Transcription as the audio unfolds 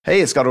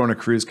Hey, it's Scott Orner,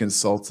 Cruise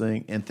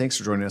Consulting, and thanks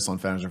for joining us on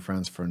Founders and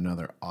Friends for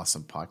another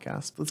awesome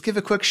podcast. Let's give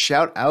a quick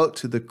shout out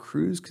to the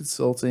Cruise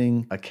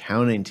Consulting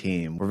accounting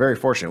team. We're very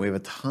fortunate. We have a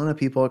ton of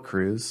people at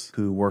Cruise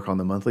who work on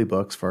the monthly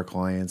books for our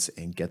clients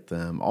and get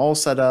them all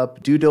set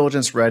up, due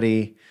diligence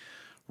ready,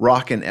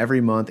 rocking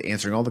every month,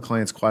 answering all the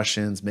clients'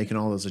 questions, making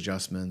all those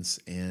adjustments.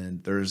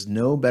 And there's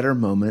no better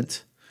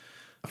moment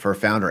for a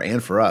founder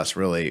and for us,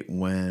 really,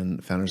 when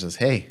the founder says,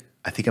 hey,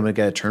 I think I'm going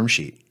to get a term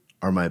sheet.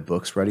 Are my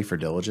books ready for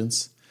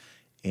diligence?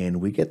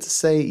 And we get to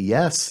say,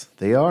 yes,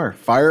 they are.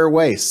 Fire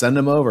away, send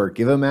them over,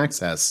 give them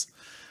access.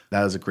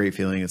 That is a great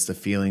feeling. It's the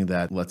feeling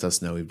that lets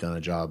us know we've done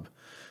a job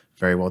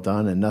very well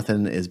done. And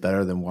nothing is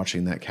better than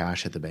watching that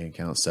cash hit the bank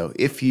account. So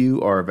if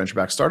you are a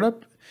venture-backed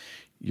startup,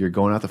 you're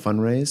going out to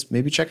fundraise,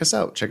 maybe check us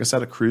out. Check us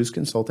out at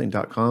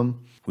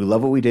cruiseconsulting.com. We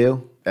love what we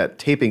do. At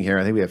Taping here,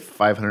 I think we have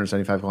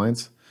 575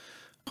 clients.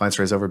 Clients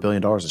raise over $1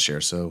 billion this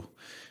year. So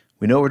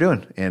we know what we're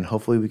doing. And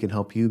hopefully we can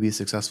help you be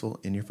successful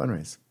in your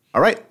fundraise. All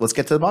right, let's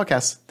get to the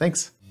podcast.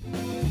 Thanks.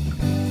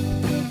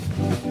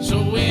 So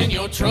when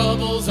your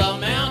troubles are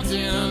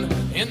mounting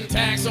in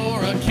tax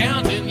or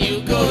accounting,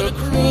 you go to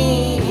Cruise,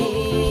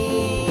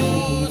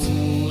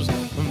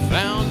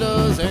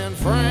 Founders and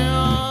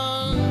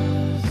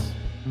Friends.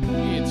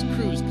 It's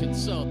Cruise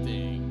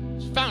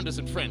Consulting, Founders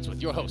and Friends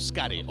with your host,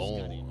 Scotty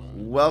Orn.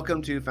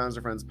 Welcome to Founders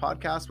and Friends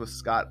podcast with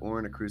Scott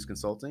Orn at Cruise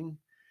Consulting.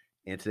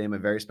 And today my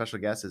very special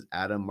guest is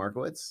Adam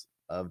Markowitz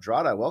of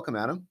Drata. Welcome,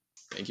 Adam.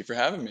 Thank you for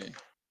having me.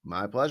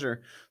 My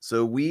pleasure.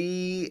 So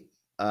we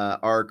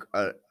are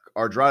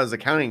Drata's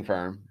accounting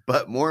firm,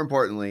 but more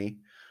importantly,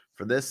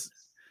 for this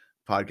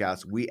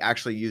podcast, we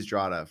actually use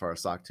Drata for our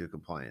SOC 2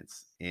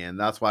 compliance. And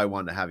that's why I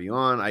wanted to have you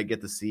on. I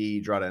get to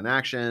see Drata in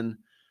action.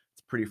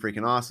 It's pretty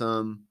freaking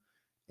awesome.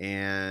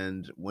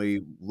 And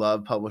we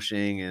love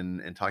publishing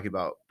and talking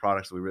about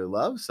products that we really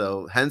love.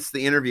 So hence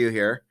the interview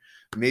here.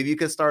 Maybe you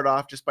could start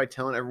off just by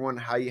telling everyone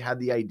how you had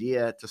the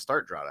idea to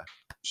start Drata.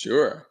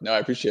 Sure. No, I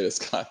appreciate it,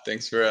 Scott.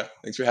 Thanks for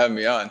having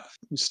me on.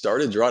 We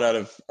started Drata out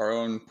of our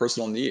own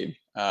personal need,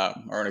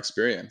 our own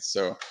experience.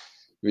 So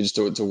we just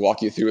to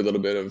walk you through a little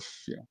bit of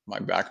my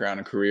background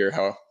and career,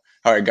 how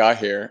I got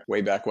here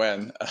way back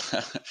when.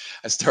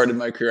 I started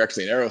my career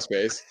actually in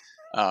aerospace.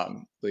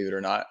 Believe it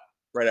or not,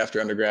 right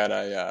after undergrad,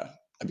 I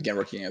began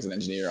working as an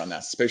engineer on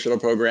that space shuttle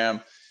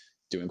program,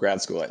 doing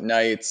grad school at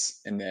night,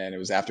 and then it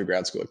was after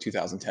grad school, like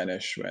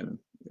 2010-ish, when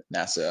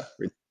NASA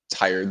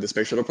retired the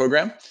space shuttle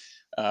program.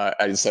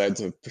 I decided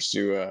to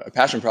pursue a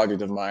passion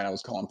project of mine I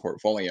was calling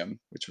Portfolium,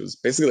 which was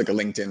basically like a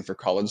LinkedIn for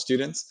college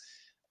students,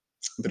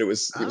 but it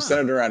was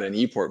centered around an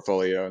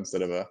e-portfolio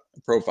instead of a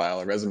profile,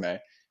 a resume.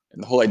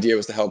 And the whole idea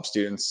was to help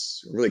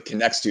students, really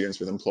connect students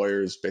with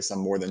employers based on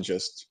more than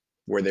just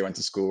where they went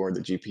to school or the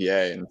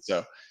GPA. And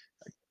so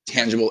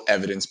tangible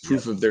evidence,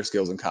 proof of their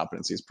skills and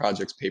competencies,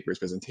 projects, papers,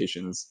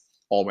 presentations,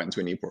 all went into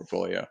an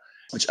e-portfolio,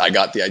 which I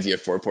got the idea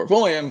for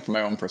Portfolium from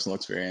my own personal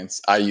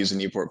experience. I use an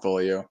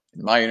e-portfolio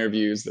in my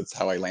interviews. That's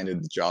how I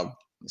landed the job in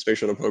the space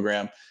shuttle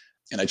program.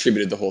 And I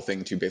attributed the whole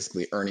thing to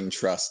basically earning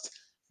trust,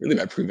 really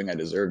by proving I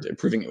deserved it,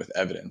 proving it with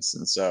evidence.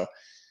 And so,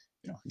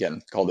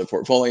 again, called it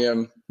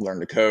Portfolium,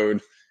 learned to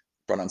code,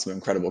 brought on some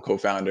incredible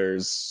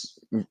co-founders,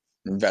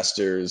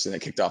 investors, and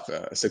it kicked off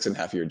a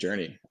 6.5-year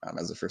journey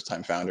as a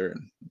first-time founder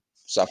in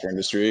software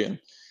industry. And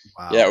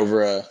yeah,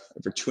 over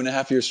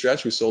 2.5-year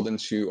stretch, we sold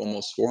into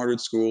almost 400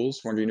 schools,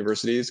 400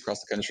 universities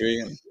across the country,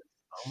 and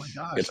oh my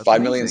gosh, we had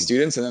 5 million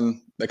students. And then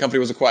the company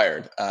was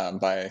acquired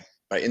by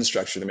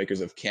Instructure, the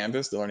makers of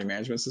Canvas, the learning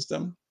management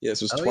system. Yeah,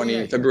 this was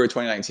February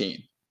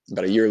 2019.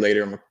 About a year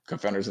later, my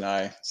co-founders and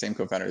I, same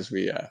co-founders,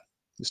 we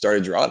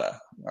started Drata.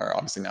 Or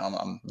obviously now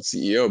I'm the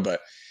CEO,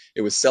 but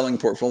it was selling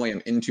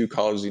Portfolium into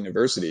colleges and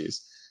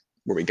universities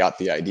where we got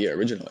the idea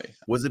originally.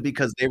 Was it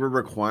because they were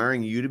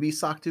requiring you to be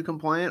SOC 2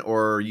 compliant,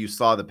 or you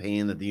saw the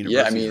pain that the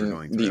universities were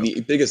going through?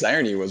 The biggest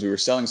irony was we were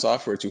selling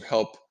software to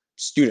help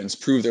students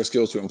prove their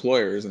skills to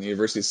employers, and the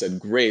university said,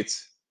 great,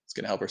 it's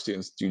going to help our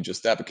students do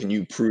just that, but can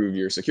you prove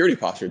your security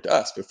posture to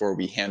us before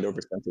we hand over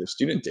sensitive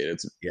student data?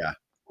 It's a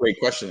great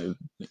question.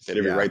 They had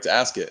every right to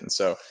ask it. And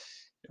so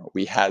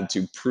we had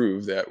to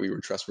prove that we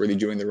were trustworthy,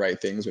 doing the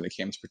right things when it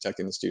came to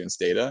protecting the students'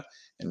 data,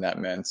 and that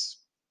meant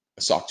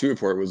a SOC 2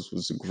 report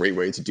was a great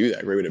way to do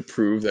that, a great way to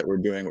prove that we're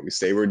doing what we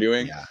say we're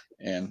doing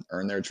and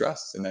earn their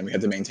trust. And then we had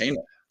to maintain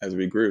it as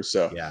we grew.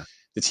 So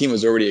the team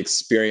was already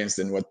experienced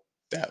in what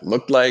that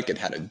looked like and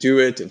how to do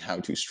it and how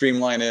to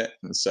streamline it.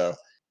 And so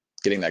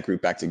getting that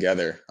group back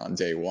together on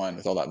day one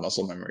with all that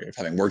muscle memory of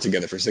having worked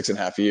together for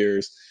 6.5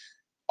 years,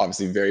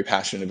 obviously very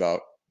passionate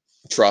about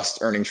trust,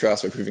 earning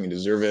trust by proving you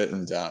deserve it.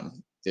 And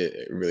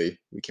we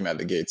came out of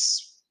the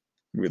gates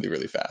really,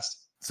 really fast.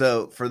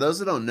 So for those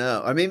that don't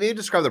know, I mean, maybe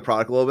describe the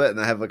product a little bit, and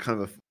I have a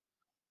kind of a.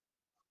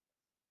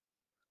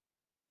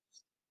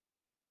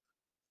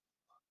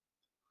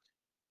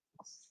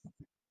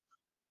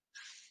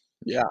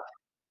 Yeah.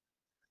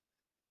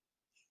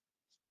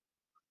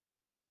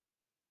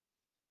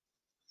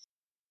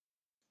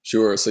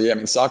 Sure. So yeah, I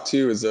mean, SOC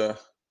 2 is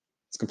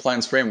it's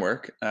compliance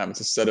framework. It's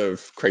a set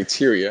of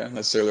criteria,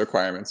 necessarily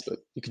requirements, but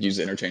you could use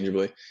it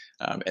interchangeably.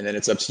 And then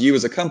it's up to you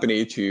as a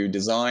company to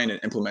design and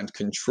implement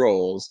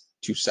controls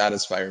to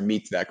satisfy or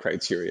meet that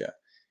criteria.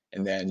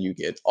 And then you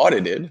get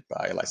audited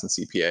by a licensed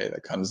CPA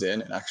that comes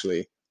in and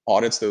actually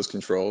audits those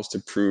controls to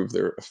prove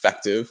they're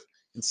effective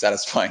in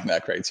satisfying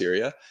that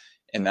criteria.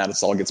 And that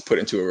all gets put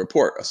into a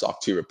report, a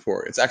SOC 2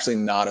 report. It's actually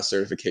not a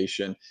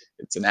certification,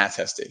 it's an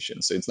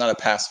attestation. So it's not a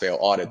pass fail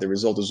audit. The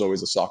result is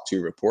always a SOC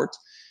 2 report,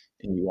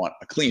 and you want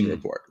a clean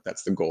report.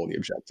 That's the goal, the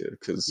objective.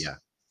 Because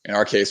in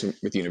our case,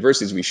 with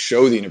universities, we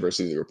show the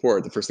university the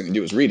report. The first thing they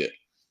do is read it.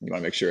 You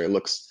want to make sure it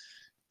looks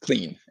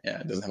clean.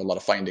 It doesn't have a lot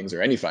of findings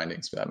or any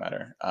findings for that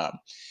matter.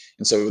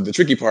 And so the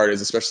tricky part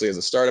is, especially as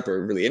a startup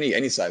or really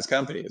any size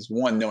company, is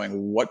one,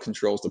 knowing what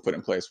controls to put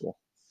in place. Well,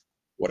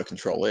 what a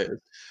control is,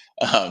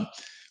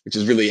 which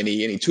is really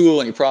any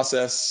tool, any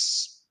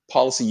process,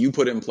 policy you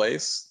put in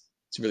place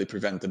to really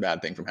prevent the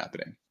bad thing from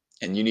happening.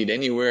 And you need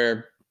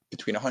anywhere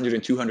between 100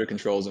 and 200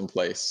 controls in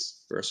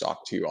place for a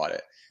SOC 2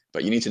 audit.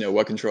 But you need to know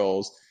what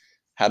controls,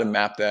 how to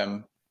map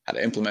them, how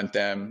to implement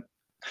them,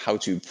 how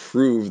to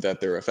prove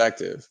that they're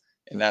effective.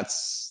 And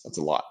that's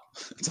a lot.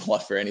 It's a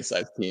lot for any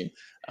size team.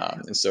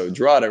 And so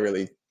Drata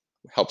really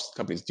helps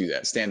companies do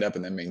that, stand up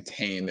and then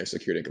maintain their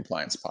security and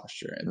compliance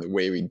posture. And the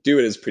way we do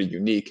it is pretty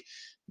unique.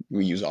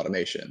 We use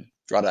automation.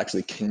 Drata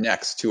actually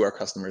connects to our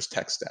customers'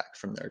 tech stack,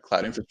 from their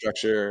cloud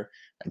infrastructure,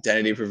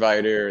 identity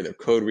provider, their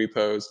code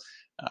repos.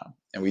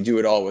 And we do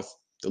it all with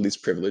the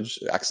least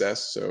privileged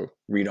access, so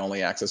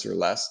read-only access or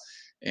less.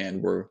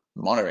 And we're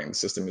monitoring. The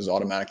system is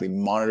automatically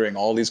monitoring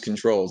all these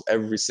controls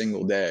every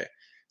single day.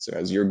 So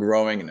as you're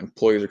growing and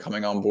employees are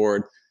coming on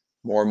board,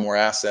 more and more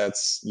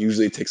assets,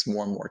 usually it takes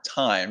more and more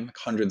time,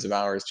 hundreds of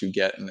hours to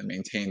get and then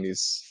maintain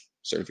these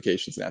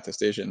certifications and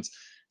attestations.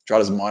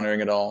 Drata's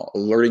monitoring it all,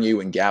 alerting you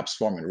when gaps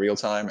form in real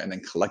time, and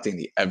then collecting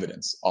the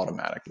evidence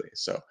automatically.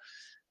 So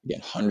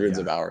again, hundreds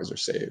of hours are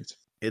saved.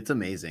 It's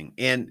amazing.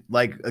 And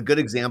like a good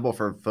example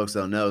for folks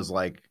that don't know is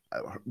like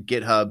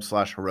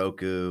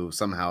GitHub/Heroku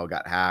somehow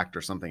got hacked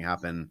or something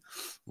happened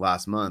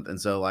last month.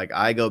 And so like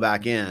I go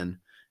back in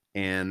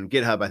and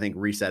GitHub, I think,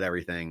 reset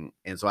everything.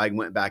 And so I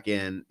went back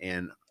in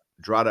and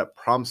Drata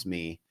prompts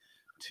me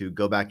to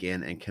go back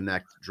in and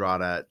connect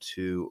Drata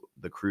to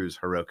the Cruise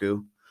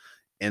Heroku.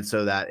 And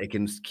so that it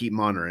can keep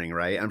monitoring,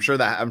 right? I'm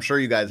sure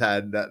you guys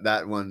had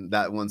that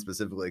one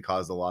specifically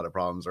caused a lot of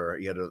problems, or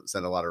you had to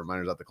send a lot of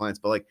reminders out to clients.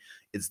 But like,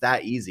 it's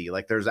that easy.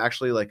 Like, there's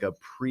actually like I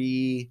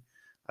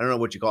don't know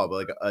what you call it, but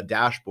like a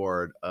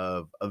dashboard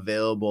of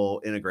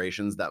available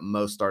integrations that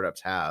most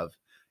startups have.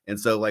 And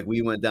so like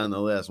we went down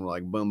the list and we're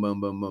like, boom, boom,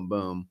 boom, boom,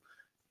 boom,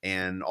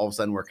 and all of a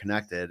sudden we're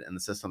connected and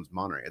the system's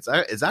monitoring.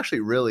 It's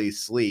actually really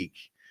sleek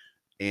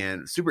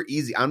and super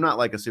easy. I'm not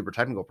like a super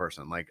technical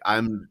person. Like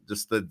I'm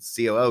just the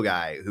COO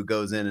guy who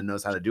goes in and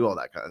knows how to do all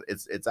that kind of.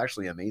 It's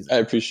actually amazing. I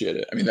appreciate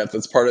it. I mean,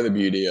 that's part of the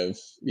beauty of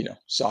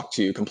SOC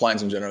 2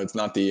 compliance in general. It's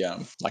not the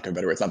like a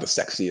better word, it's not the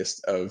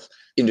sexiest of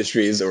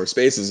industries or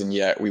spaces, and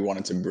yet we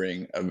wanted to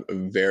bring a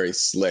very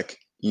slick,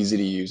 easy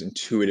to use,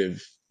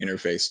 intuitive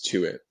interface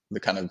to it. The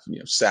kind of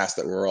SaaS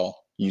that we're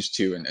all used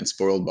to and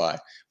spoiled by,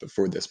 but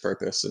for this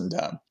purpose. And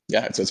so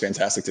it's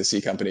fantastic to see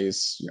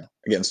companies,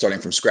 again, starting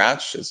from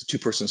scratch as a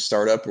 2-person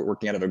startup,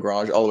 working out of a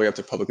garage, all the way up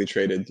to publicly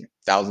traded,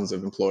 thousands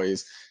of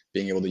employees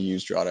being able to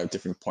use Drata at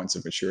different points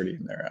of maturity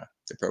in their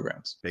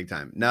programs. Big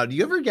time. Now, do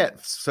you ever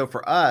so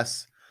for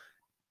us,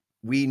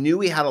 we knew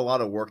we had a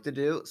lot of work to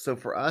do. So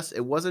for us,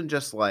 it wasn't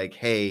just like,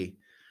 hey,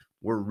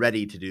 we're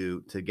ready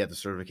to get the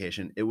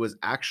certification. It was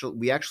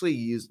we actually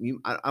used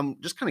you. I'm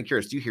just kind of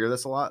curious. Do you hear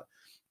this a lot?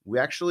 We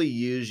actually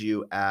use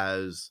you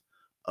as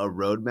a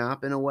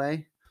roadmap in a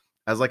way,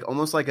 as like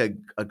almost like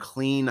a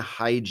clean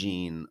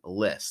hygiene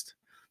list.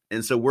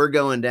 And so we're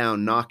going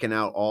down, knocking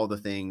out all the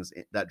things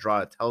that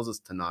Drata tells us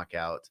to knock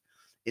out.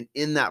 And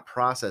in that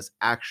process,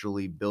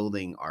 actually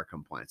building our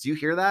compliance. Do you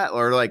hear that?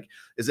 Or like,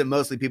 is it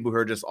mostly people who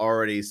are just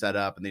already set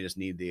up and they just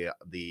need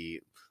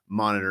the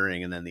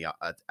monitoring and then the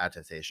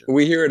attestation?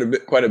 We hear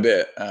it quite a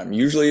bit.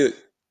 Usually,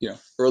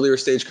 earlier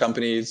stage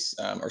companies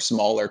or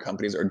smaller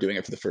companies are doing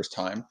it for the first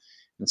time.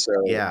 And so,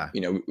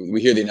 we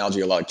hear the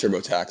analogy a lot, like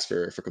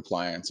TurboTax for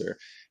compliance, or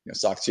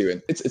SOC 2,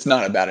 and it's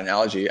not a bad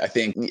analogy. I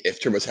think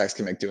if TurboTax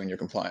can make doing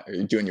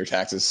your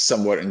taxes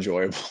somewhat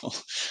enjoyable,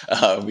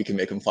 we can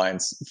make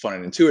compliance fun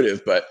and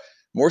intuitive. But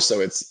more so,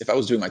 it's if I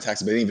was doing my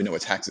taxes, but I didn't even know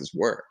what taxes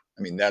were.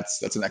 I mean,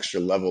 that's an extra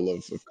level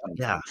of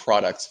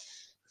product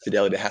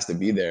fidelity that has to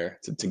be there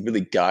to really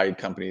guide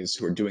companies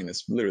who are doing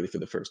this literally for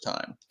the first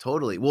time.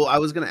 Totally. Well, I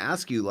was going to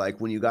ask you, like,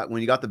 when you got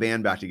the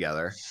band back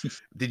together,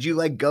 did you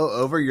like go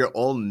over your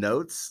old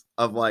notes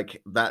of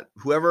like that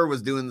whoever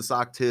was doing the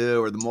SOC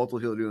 2 or the multiple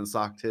people doing the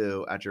SOC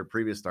 2 at your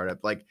previous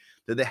startup? Like,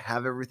 did they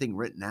have everything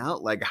written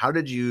out? Like, how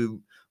did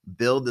you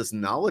build this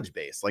knowledge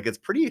base? Like, it's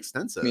pretty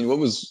extensive. I mean, what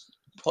was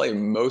probably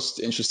most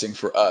interesting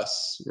for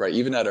us, right?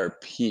 Even at our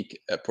peak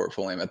at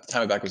Portfolio, at the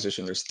time of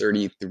acquisition, there's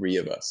 33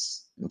 of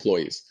us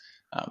employees.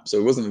 So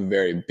it wasn't a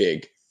very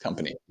big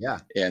company. Yeah.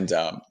 And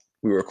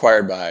we were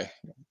acquired by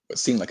what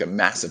seemed like a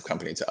massive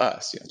company to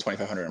us,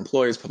 2,500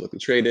 employees, publicly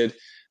traded.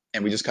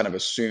 And we just kind of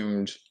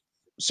assumed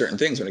certain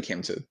things when it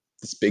came to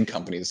this big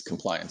company's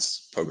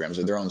compliance programs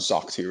or their own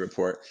SOC 2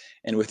 report.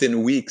 And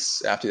within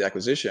weeks after the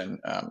acquisition,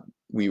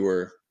 we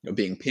were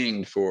being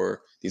pinged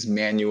for these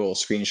manual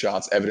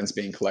screenshots, evidence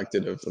being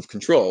collected of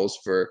controls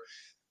for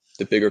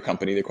the bigger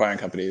company, the acquiring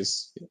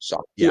company's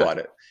SOC 2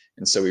 audit.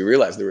 And so we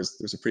realized there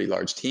was a pretty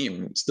large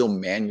team still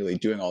manually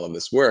doing all of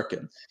this work.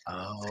 And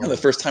it's kind of the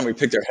first time we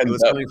picked our heads up. It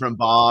was coming from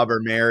Bob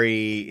or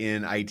Mary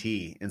in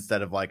IT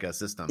instead of like a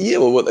system. Yeah,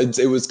 well,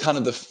 it was kind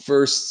of the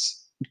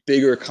first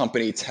bigger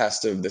company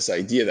test of this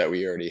idea that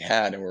we already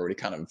had, and we're already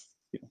kind of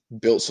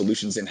built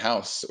solutions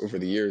in-house over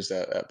the years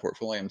at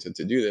Portfolium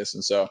to do this.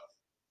 And so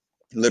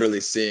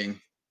literally seeing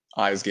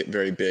eyes get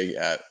very big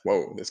at,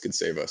 whoa, this could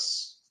save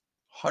us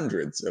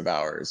hundreds of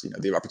hours.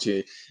 The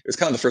opportunity, it was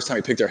kind of the first time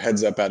we picked our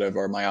heads up out of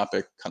our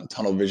myopic kind of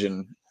tunnel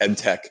vision ed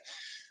tech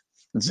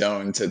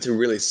zone to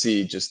really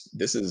see just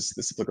this is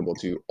applicable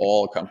to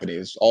all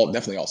companies,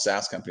 definitely all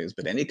SaaS companies,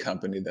 but any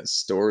company that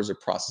stores or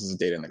processes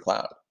data in the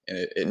cloud. And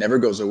it never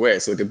goes away.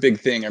 So like a big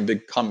thing, a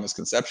big common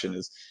misconception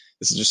is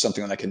this is just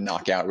something that I can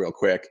knock out real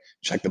quick,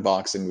 check the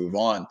box and move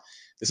on.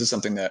 This is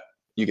something that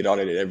you get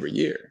audited every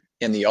year.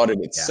 And the audit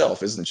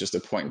itself isn't just a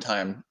point in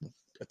time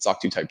at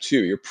SOC 2 Type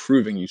 2. You're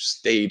proving you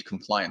stayed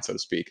compliant, so to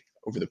speak,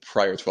 over the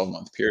prior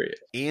 12-month period.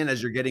 And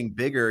as you're getting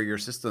bigger, your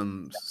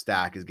system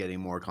stack is getting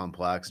more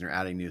complex and you're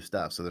adding new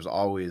stuff. So there's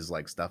always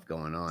like stuff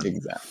going on.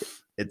 Exactly.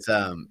 It's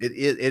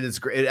it is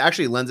great. It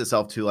actually lends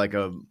itself to like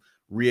a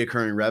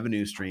reoccurring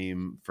revenue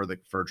stream for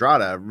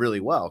Drata really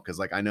well, because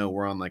like I know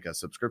we're on like a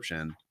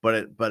subscription,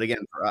 but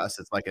again for us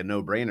it's like a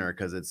no-brainer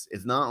because it's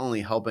not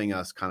only helping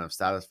us kind of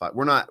satisfy.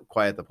 We're not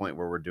quite at the point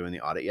where we're doing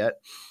the audit yet.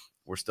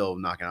 We're still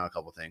knocking out a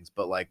couple things,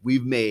 but like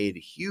we've made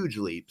huge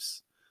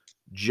leaps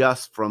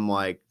just from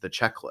like the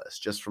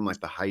checklist, just from like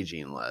the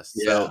hygiene list.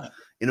 Yeah. So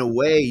in a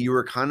way, you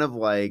were kind of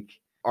like,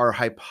 our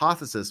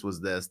hypothesis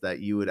was this, that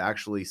you would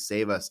actually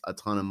save us a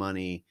ton of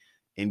money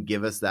and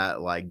give us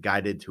that like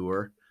guided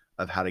tour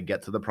of how to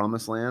get to the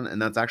promised land.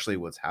 And that's actually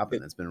what's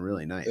happened. It's been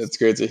really nice. It's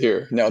great to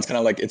hear. Now it's kind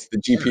of like it's the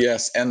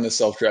GPS and the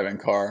self-driving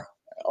car.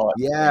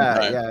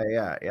 Yeah.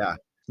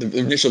 The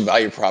initial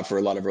value prop for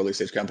a lot of early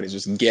stage companies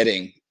is just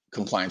getting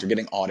compliant or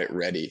getting audit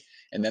ready.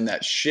 And then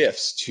that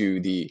shifts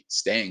to the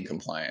staying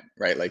compliant,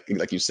 right?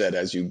 Like you said,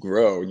 as you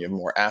grow and you have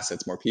more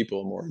assets, more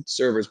people, more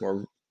servers,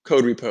 more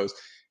code repos,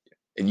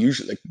 and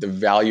usually like the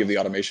value of the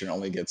automation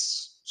only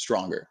gets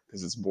stronger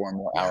because it's more and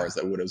more hours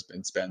that would have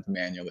been spent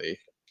manually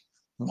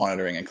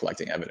monitoring and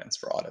collecting evidence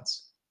for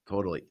audits.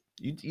 Totally.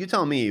 You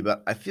tell me,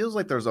 but I feels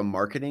like there's a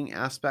marketing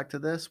aspect to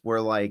this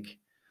where like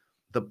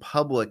the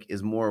public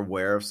is more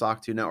aware of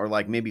SOC 2 now, or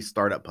like maybe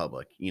startup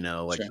public,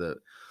 like sure.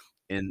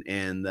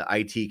 And the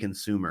IT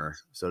consumer,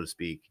 so to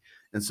speak.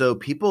 And so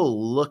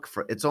people look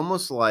for, it's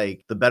almost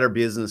like the Better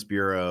Business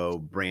Bureau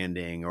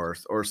branding or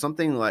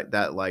something like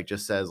that, like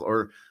just says,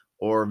 or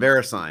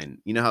VeriSign.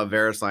 You know how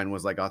VeriSign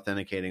was like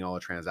authenticating all the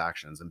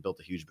transactions and built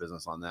a huge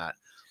business on that.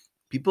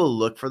 People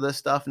look for this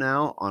stuff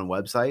now on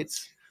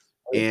websites.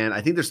 And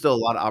I think there's still a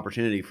lot of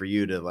opportunity for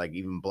you to like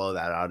even blow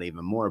that out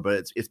even more.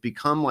 But it's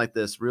become like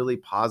this really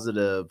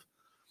positive,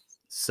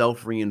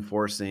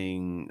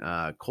 self-reinforcing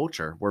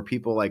culture where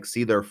people like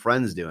see their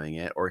friends doing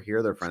it or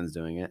hear their friends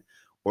doing it,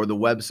 or the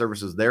web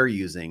services they're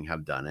using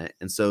have done it.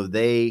 And so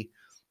they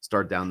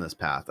start down this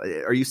path.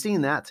 Are you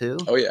seeing that too?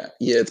 Oh yeah.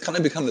 Yeah. It's kind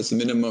of become this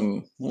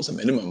almost a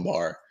minimum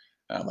bar,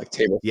 like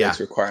table stakes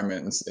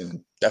requirements, and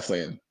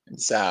definitely in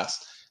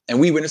SaaS. And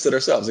we witnessed it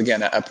ourselves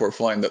again at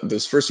Portfolium.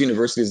 Those first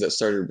universities that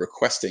started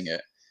requesting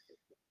it,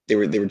 they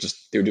were doing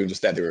just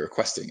that. They were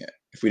requesting it.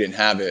 If we didn't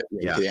have it,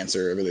 we could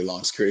answer a really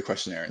long security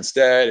questionnaire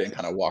instead and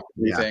kind of walk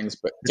through things.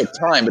 But it took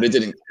time, but it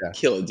didn't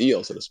kill a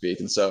deal, so to speak.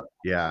 And so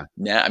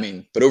now,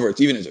 but over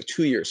even as a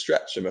 2-year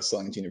stretch of us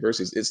selling to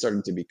universities, it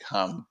started to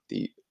become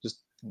the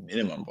just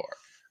minimum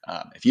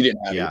bar. If you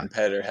didn't have it, your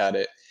competitor had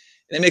it.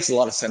 And it makes a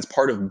lot of sense.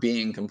 Part of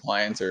being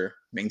compliant or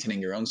maintaining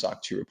your own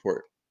SOC 2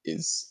 report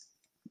is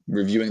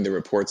reviewing the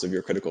reports of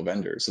your critical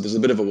vendors. So there's a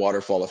bit of a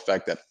waterfall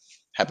effect that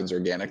happens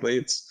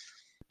organically.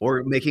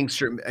 Or making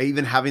sure,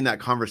 even having that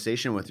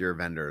conversation with your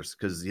vendors,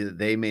 because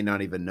they may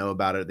not even know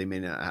about it. It may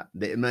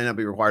not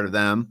be required of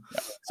them. Yeah.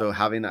 So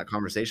having that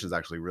conversation is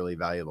actually really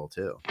valuable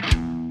too.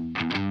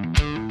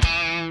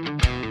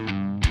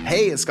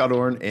 Hey, it's Scott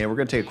Orn, and we're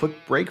going to take a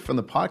quick break from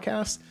the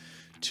podcast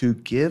to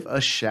give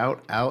a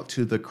shout out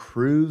to the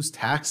Cruise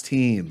tax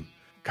team.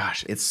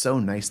 Gosh, it's so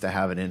nice to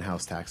have an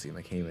in-house tax team.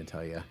 I can't even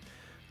tell you.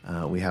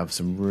 We have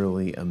some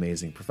really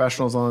amazing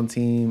professionals on the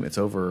team. It's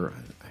over,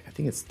 I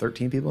think it's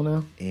 13 people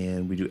now.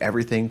 And we do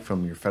everything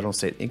from your federal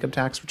state income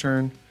tax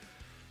return,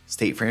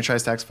 state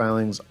franchise tax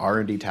filings,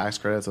 R&D tax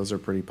credits. Those are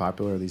pretty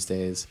popular these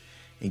days.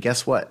 And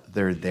guess what?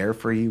 They're there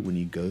for you when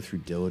you go through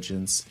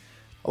diligence.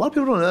 A lot of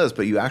people don't know this,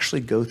 but you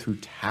actually go through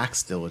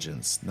tax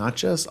diligence, not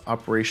just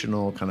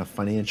operational kind of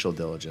financial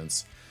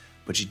diligence,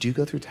 but you do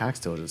go through tax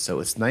diligence. So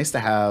it's nice to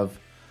have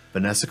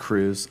Vanessa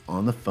Cruz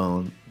on the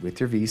phone with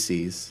your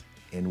VCs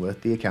and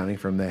with the accounting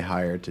firm they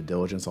hired to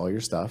diligence all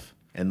your stuff,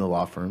 and the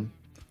law firm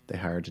they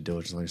hired to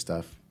diligently learn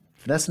stuff.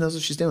 Vanessa knows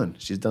what she's doing.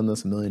 She's done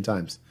this a million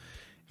times.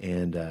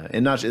 And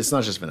it's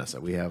not just Vanessa.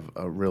 We have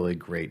a really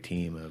great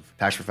team of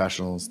tax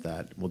professionals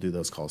that will do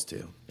those calls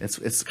too.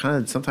 It's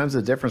kind of sometimes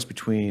the difference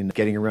between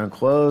getting around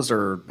closed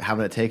or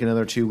having it take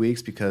another 2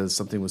 weeks because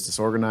something was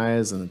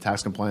disorganized and the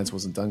tax compliance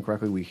wasn't done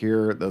correctly. We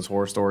hear those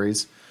horror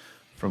stories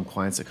from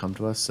clients that come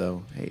to us.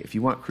 So, hey, if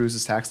you want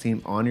Cruz's tax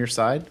team on your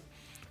side,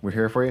 we're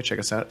here for you. Check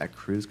us out at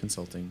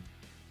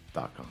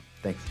cruzconsulting.com.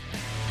 Thanks.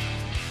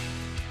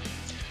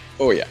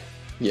 Oh, yeah.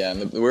 Yeah,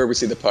 and where we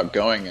see the puck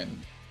going, and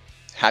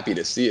happy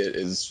to see it,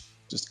 is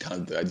just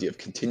kind of the idea of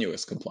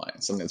continuous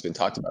compliance, something that's been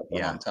talked about for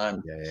a long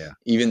time. Yeah.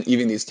 Even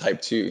these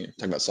type 2, you're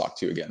talking about SOC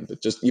 2 again,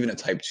 but just even a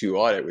type 2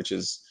 audit, which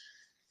is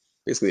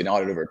basically an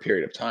audit over a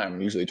period of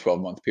time, usually a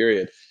 12-month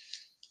period,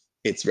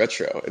 it's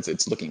retro.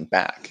 It's looking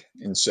back.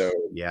 And so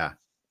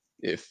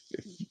if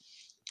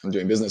I'm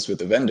doing business with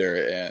a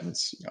vendor and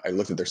I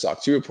looked at their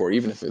SOC 2 report,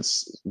 even if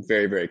it's a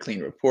very, very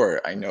clean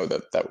report, I know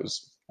that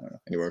was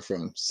anywhere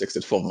from 6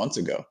 to 12 months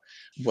ago.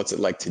 What's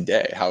it like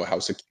today? How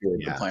secure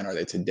and compliant are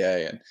they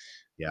today? And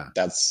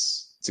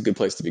it's a good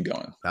place to be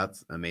going.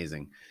 That's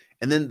amazing.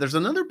 And then there's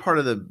another part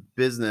of the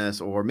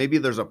business, or maybe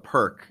there's a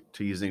perk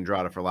to using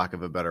Drata, for lack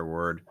of a better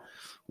word,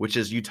 which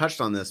is, you touched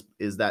on this,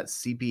 is that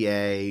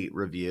CPA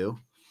review.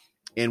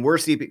 And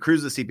Cruz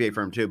is a CPA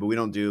firm too, but we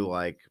don't do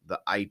like the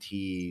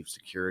IT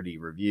security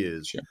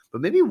reviews. Sure.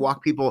 But maybe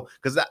walk people,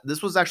 because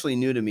this was actually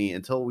new to me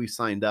until we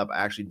signed up. I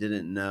actually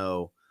didn't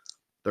know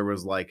there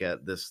was like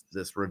this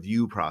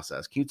review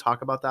process. Can you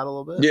talk about that a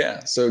little bit?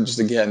 Yeah. So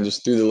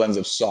just through the lens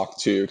of SOC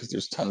 2, because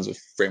there's tons of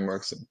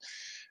frameworks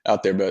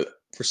out there, but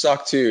for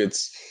SOC 2,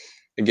 it's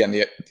again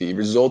the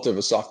result of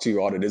a SOC 2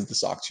 audit is the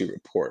SOC 2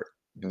 report,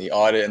 and the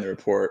audit and the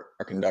report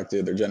are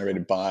conducted. They're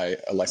generated by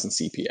a licensed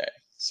CPA.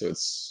 So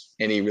it's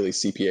any really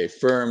CPA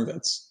firm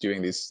that's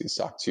doing these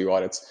SOC 2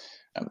 audits.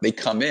 They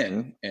come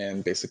in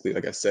and basically,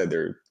 like I said,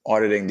 they're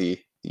auditing the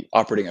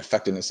operating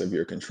effectiveness of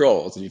your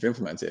controls that you've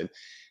implemented.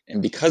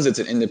 And because it's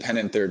an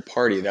independent third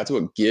party, that's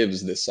what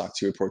gives this SOC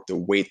 2 report the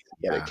weight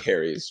that it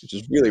carries, which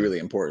is really, really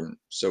important.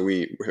 So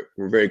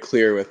we're very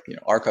clear with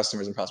our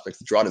customers and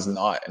prospects. Drata is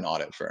not an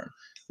audit firm.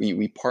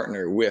 We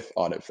partner with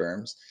audit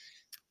firms.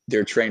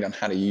 They're trained on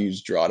how to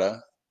use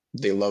Drata.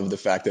 They love the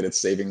fact that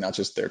it's saving not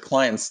just their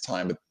clients'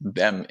 time, but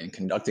them in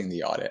conducting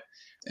the audit.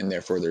 And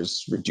therefore,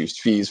 there's reduced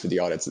fees for the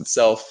audits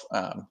itself,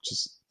 which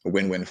is a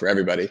win-win for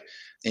everybody.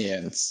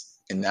 And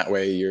in that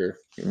way, you're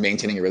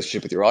maintaining a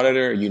relationship with your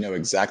auditor. You know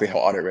exactly how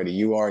audit ready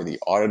you are. The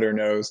auditor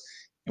knows.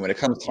 And when it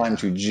comes time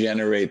to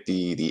generate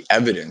the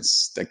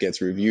evidence that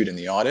gets reviewed in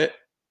the audit,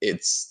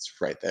 it's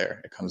right there.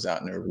 It comes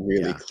out in a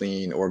really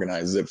clean,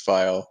 organized zip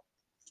file,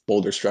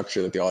 folder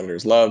structure that the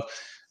auditors love.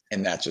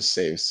 And that just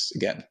saves,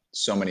 again,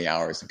 so many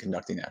hours in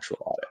conducting the actual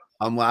audit.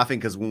 I'm laughing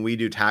because when we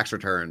do tax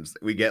returns,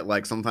 we get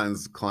like,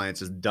 sometimes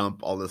clients just dump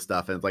all this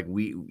stuff, and it's like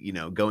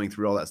going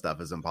through all that stuff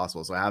is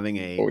impossible. So having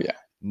a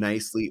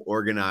nicely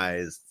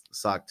organized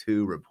SOC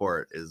 2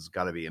 report is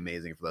got to be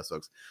amazing for those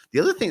folks.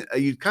 The other thing,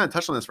 you kind of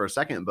touched on this for a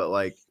second, but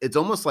like, it's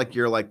almost like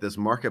you're like this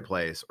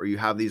marketplace, or you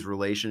have these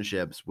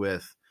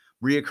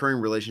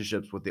reoccurring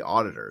relationships with the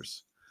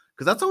auditors.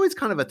 Because that's always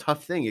kind of a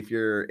tough thing if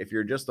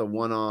you're just a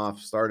one-off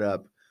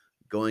startup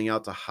going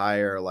out to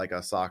hire like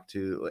a SOC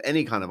 2,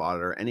 any kind of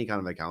auditor, any kind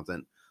of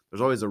accountant.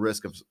 There's always a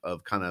risk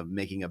of kind of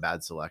making a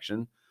bad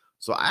selection.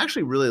 So I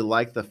actually really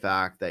like the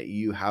fact that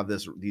you have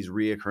these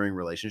reoccurring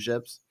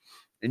relationships,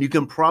 and you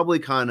can probably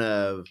kind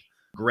of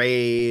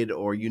grade,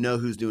 or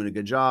who's doing a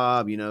good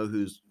job,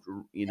 who's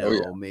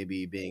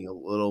maybe being a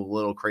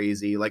little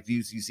crazy. Like, do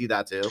you see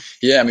that too?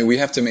 Yeah, I mean, we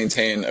have to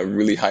maintain a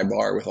really high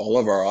bar with all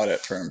of our audit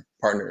firm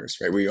partners,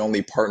 right? We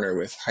only partner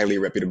with highly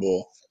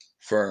reputable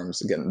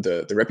firms. Again,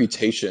 the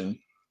reputation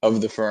of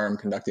the firm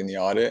conducting the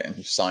audit and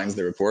who signs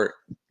the report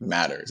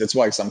matters. That's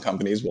why some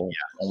companies will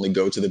only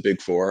go to the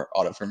Big Four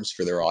audit firms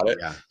for their audit,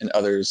 and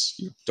others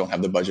don't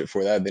have the budget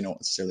for that. They don't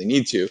necessarily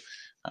need to.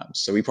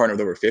 So we partner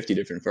with over 50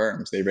 different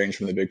firms. They range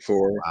from the Big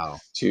Four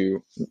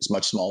to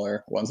much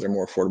smaller ones that are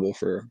more affordable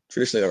for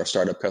traditionally our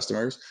startup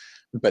customers.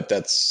 But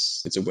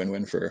it's a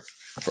win-win for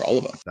all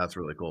of them. That's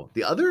really cool.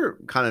 The other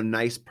kind of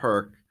nice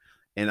perk,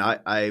 and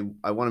I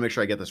want to make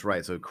sure I get this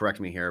right, so correct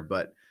me here,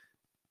 but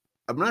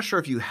I'm not sure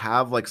if you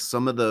have like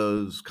some of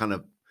those kind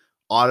of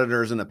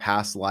auditors in a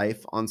past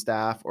life on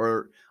staff,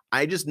 or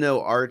I just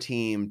know our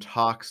team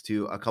talks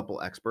to a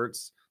couple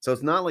experts. So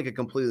it's not like a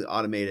completely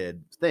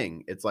automated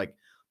thing. It's like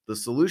the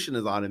solution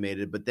is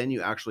automated, but then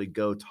you actually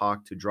go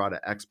talk to Drata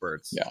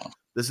experts. Yeah.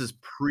 This is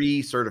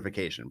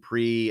pre-certification,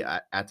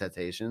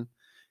 pre-attestation.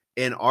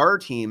 And our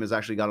team has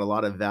actually got a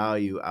lot of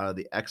value out of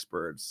the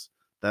experts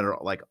that are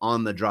like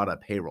on the Drata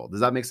payroll.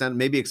 Does that make sense?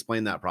 Maybe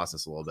explain that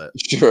process a little bit.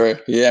 Sure.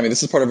 Yeah. I mean,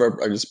 this is part of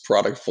our just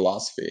product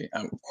philosophy.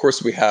 Of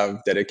course, we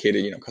have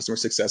dedicated, customer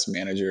success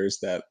managers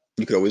that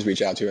you could always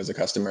reach out to as a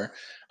customer.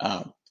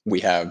 We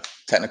have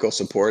technical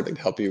support that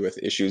can help you with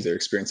issues they're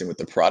experiencing with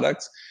the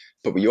product.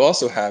 But we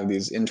also have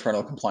these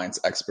internal compliance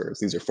experts.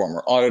 These are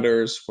former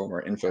auditors,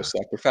 former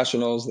InfoSec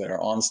professionals that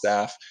are on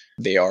staff.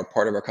 They are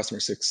part of our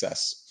customer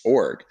success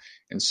org.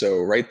 And so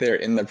right there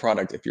in the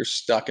product, if you're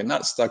stuck, and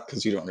not stuck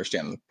because you don't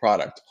understand the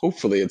product,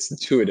 hopefully it's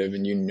intuitive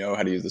and you know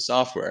how to use the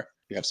software.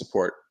 You have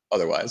support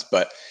otherwise.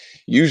 But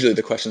usually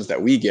the questions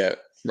that we get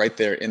right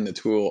there in the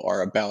tool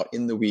are about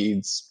in the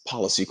weeds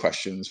policy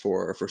questions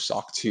for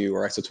SOC 2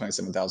 or ISO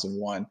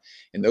 27001.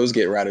 And those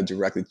get routed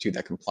directly to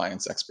that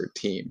compliance expert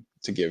team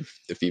to give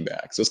the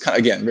feedback. So it's kind of,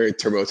 again, very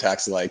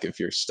TurboTax like. If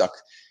you're stuck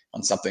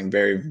on something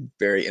very,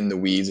 very in the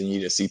weeds and you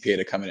need a CPA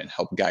to come in and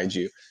help guide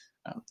you,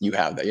 you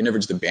have that. You're never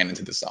just abandoned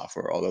to the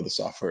software, although the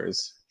software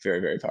is very,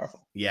 very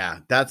powerful. Yeah,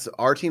 that's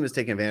our team has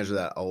taken advantage of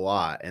that a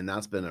lot, and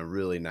that's been a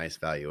really nice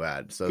value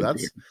add. So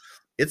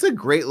it's a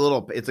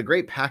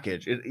great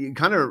package. It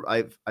kind of,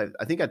 I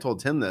think I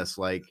told Tim this,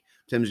 like,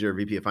 Tim's your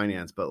VP of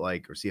finance, but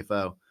like, or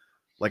CFO,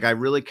 like, I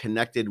really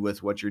connected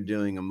with what you're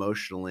doing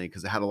emotionally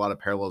because it had a lot of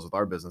parallels with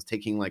our business,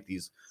 taking like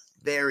these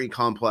very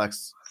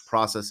complex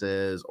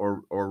processes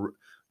or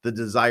the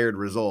desired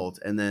result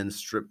and then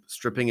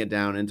stripping it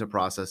down into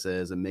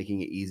processes and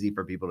making it easy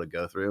for people to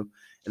go through.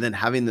 And then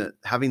having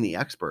the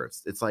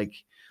experts, it's like,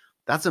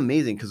 that's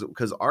amazing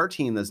because our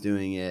team that's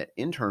doing it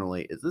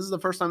internally, this is the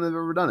first time they've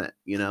ever done it.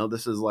 You know,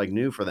 this is like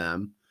new for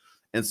them.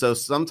 And so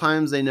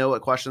sometimes they know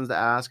what questions to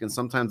ask, and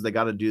sometimes they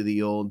got to do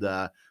the old,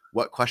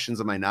 what questions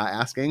am I not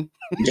asking?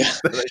 Yeah.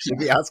 That I should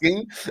be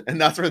asking.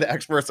 And that's where the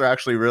experts are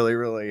actually really,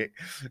 really,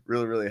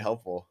 really, really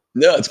helpful.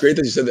 No, it's great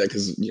that you said that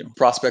because,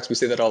 prospects, we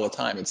say that all the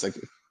time. It's like,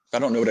 if I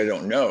don't know what I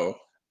don't know,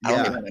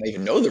 I don't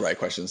even know the right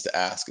questions to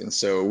ask. And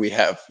so we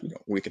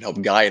can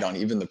help guide on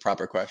even the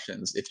proper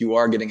questions. If you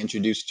are getting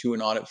introduced to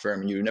an audit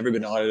firm and you've never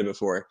been audited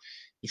before,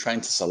 you're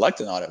trying to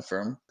select an audit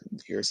firm,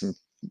 here's some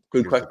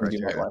good questions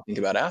you might want to think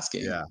about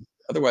asking. Yeah.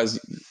 Otherwise,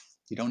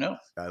 you don't know.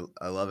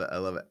 I love it. I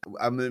love it.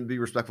 I'm going to be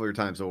respectful of your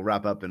time, so we'll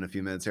wrap up in a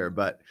few minutes here,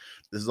 but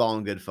this is all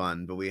in good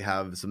fun. But we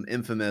have some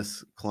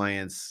infamous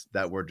clients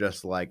that were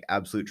just like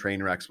absolute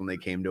train wrecks when they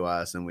came to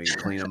us, and we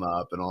clean them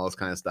up and all this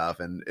kind of stuff.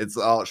 And it's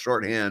all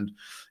shorthand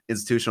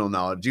institutional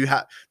knowledge. You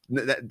have,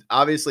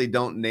 obviously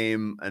don't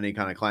name any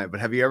kind of client, but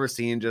have you ever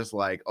seen just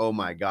like, oh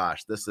my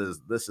gosh, this is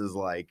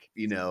like,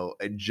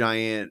 a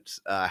giant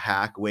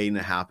hack waiting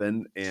to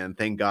happen, and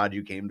thank God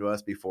you came to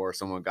us before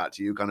someone got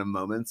to you kind of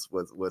moments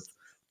with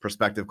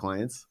prospective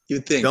clients?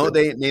 You'd think. Don't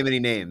they name any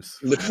names?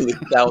 Literally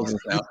thousands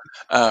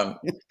now.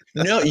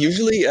 No,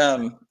 usually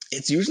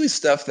it's usually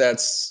stuff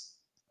that's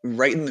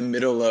right in the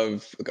middle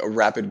of a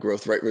rapid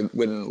growth, right?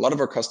 When a lot of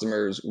our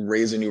customers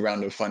raise a new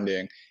round of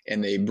funding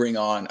and they bring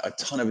on a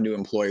ton of new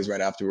employees right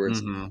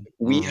afterwards,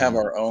 we have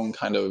our own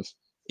kind of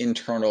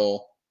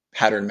internal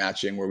pattern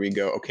matching where we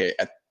go, okay,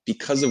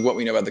 because of what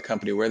we know about the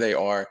company, where they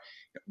are,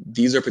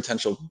 these are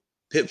potential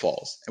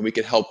pitfalls, and we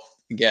could help,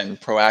 again,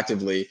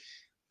 proactively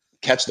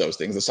catch those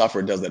things. The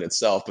software does that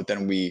itself, but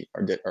then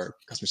our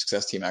customer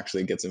success team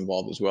actually gets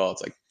involved as well.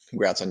 It's like,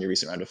 congrats on your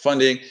recent round of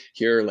funding.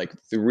 Here are like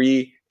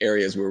 3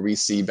 areas where we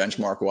see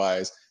benchmark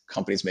wise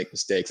companies make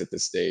mistakes at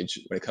this stage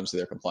when it comes to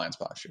their compliance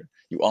posture.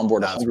 You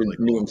onboard 100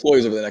 new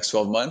employees over the next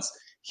 12 months.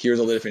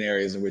 Here's all the different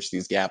areas in which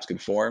these gaps could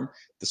form.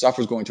 The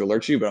software is going to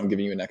alert you, but I'm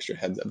giving you an extra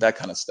heads up, that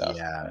kind of stuff.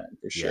 Yeah,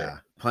 for sure. Yeah.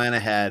 Plan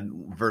ahead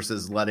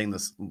versus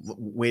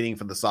waiting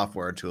for the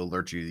software to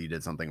alert you that you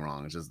did something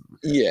wrong. It's just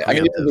I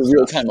mean, it's a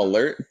real-time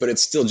alert, but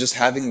it's still just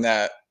having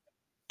that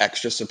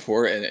extra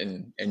support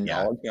and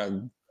knowledge,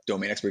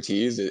 domain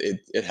expertise.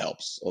 It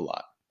helps a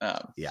lot.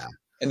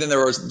 And then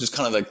there was just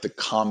kind of like the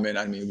common,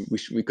 I mean,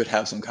 we could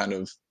have some kind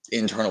of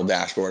internal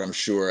dashboard, I'm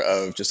sure,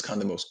 of just kind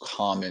of the most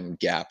common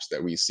gaps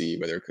that we see,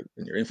 whether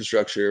in your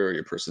infrastructure or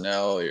your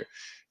personnel or your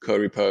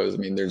code repos. I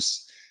mean,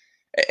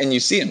 and you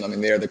see them. I mean,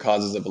 they are the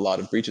causes of a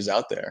lot of breaches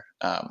out there.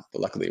 But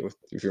luckily,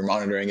 if you're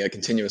monitoring it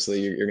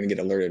continuously, you're going to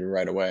get alerted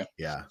right away.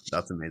 Yeah,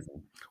 that's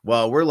amazing.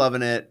 Well, we're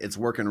loving it. It's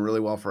working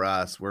really well for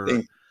us.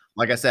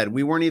 Like I said,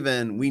 we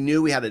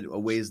knew we had a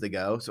ways to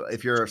go. So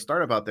if you're a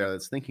startup out there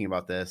that's thinking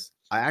about this,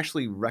 I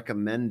actually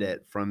recommend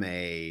it from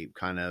a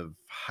kind of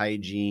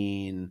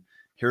hygiene,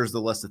 here's the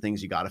list of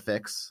things you got to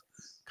fix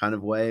kind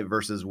of way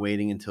versus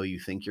waiting until you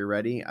think you're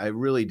ready. I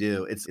really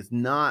do. It's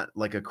not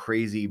like a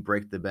crazy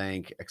break the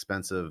bank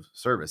expensive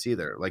service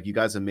either. Like, you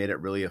guys have made it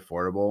really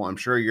affordable. I'm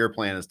sure your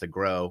plan is to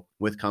grow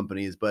with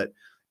companies, but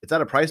it's at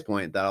a price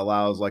point that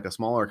allows like a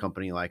smaller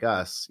company like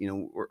us,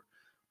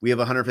 we have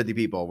 150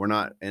 people. We're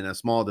not in a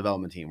small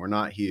development team. We're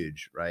not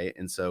huge, right?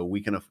 And so we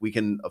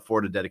can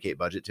afford to dedicate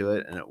budget to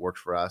it, and it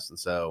works for us. And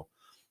so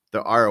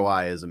the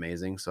ROI is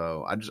amazing.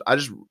 So I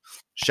just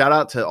shout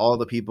out to all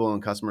the people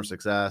in customer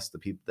success,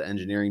 the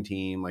engineering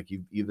team. Like,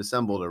 you've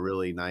assembled a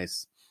really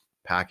nice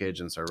package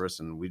and service,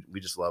 and we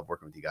just love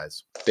working with you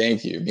guys.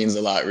 Thank you. It means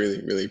a lot.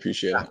 Really, really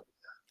appreciate it.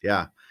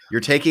 Yeah.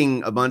 You're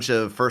taking a bunch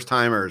of first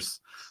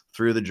timers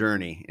through the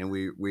journey, and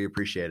we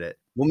appreciate it.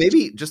 Well,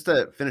 maybe just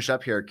to finish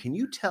up here, can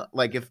you tell,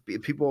 like, if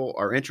people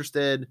are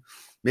interested,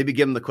 maybe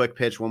give them the quick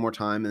pitch one more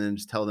time, and then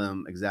just tell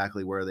them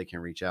exactly where they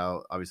can reach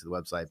out. Obviously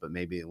the website, but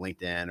maybe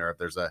LinkedIn, or if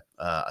there's a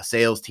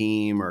sales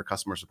team or a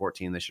customer support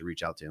team they should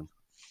reach out to.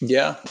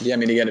 Yeah. I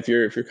mean, again, if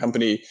your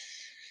company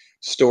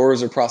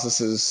stores or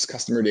processes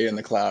customer data in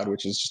the cloud,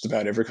 which is just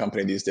about every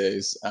company these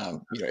days,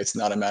 it's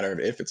not a matter of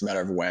if, it's a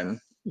matter of when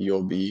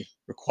you'll be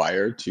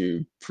required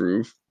to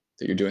prove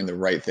that you're doing the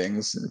right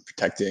things and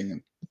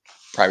protecting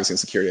privacy and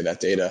security of that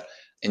data.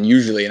 And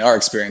usually in our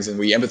experience, and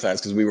we empathize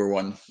because we were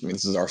one, I mean,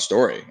 this is our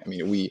story. I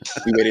mean, we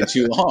waited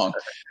too long.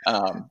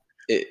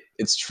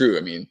 It's true.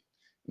 I mean,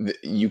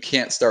 you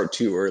can't start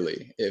too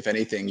early. If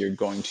anything, you're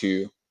going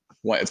to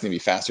it's going to be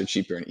faster,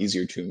 cheaper, and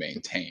easier to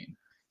maintain.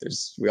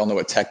 We all know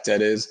what tech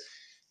debt is.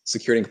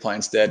 Security and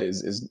compliance debt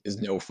is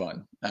no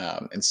fun.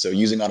 And so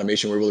using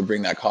automation, we're able to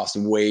bring that cost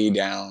way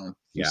down,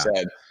 you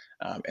said,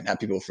 and have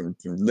people from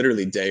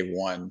literally day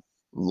one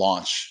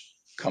launch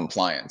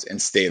compliant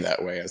and stay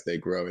that way as they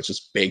grow. It's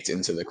just baked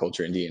into the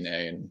culture and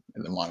DNA, and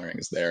the monitoring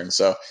is there. And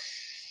so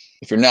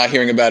if you're not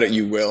hearing about it,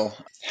 you will.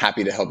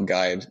 Happy to help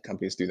guide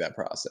companies through that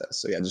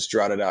process. So yeah, just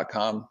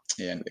Drata.com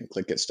and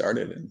click get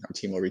started, and our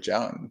team will reach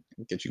out and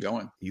get you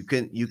going. You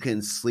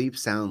can sleep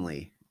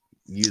soundly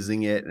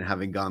using it and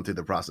having gone through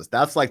the process.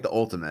 That's like the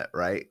ultimate,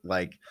 right?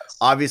 Like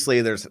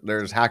obviously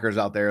there's hackers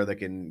out there that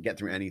can get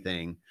through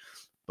anything,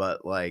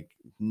 but like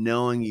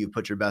knowing you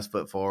put your best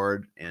foot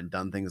forward and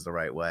done things the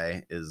right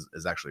way is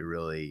actually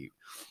really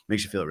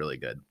makes you feel really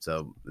good.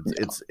 So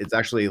it's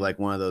actually like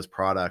one of those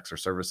products or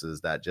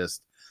services that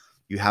just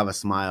you have a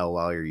smile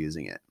while you're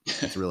using it.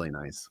 It's really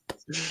nice.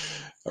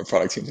 Our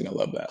product team's gonna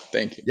love that.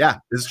 Thank you. Yeah,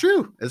 it's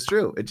true.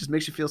 It just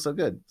makes you feel so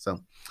good. So,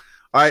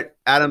 all right,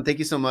 Adam, thank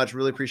you so much.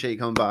 Really appreciate you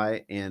coming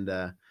by, and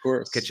of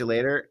course, catch you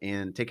later.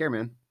 And take care,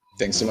 man.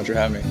 Thanks so much for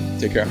having me.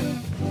 Take care.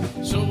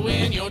 So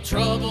when your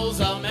troubles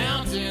are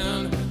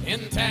mounting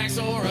in tax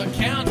or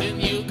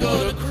accounting, you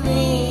go to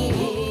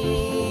Cruise.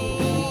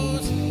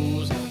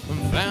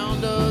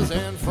 Founders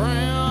and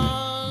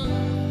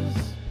friends.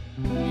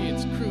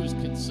 It's Cruise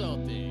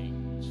Consulting.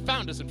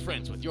 Founders and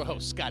friends with your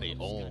host, Scotty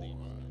Owen.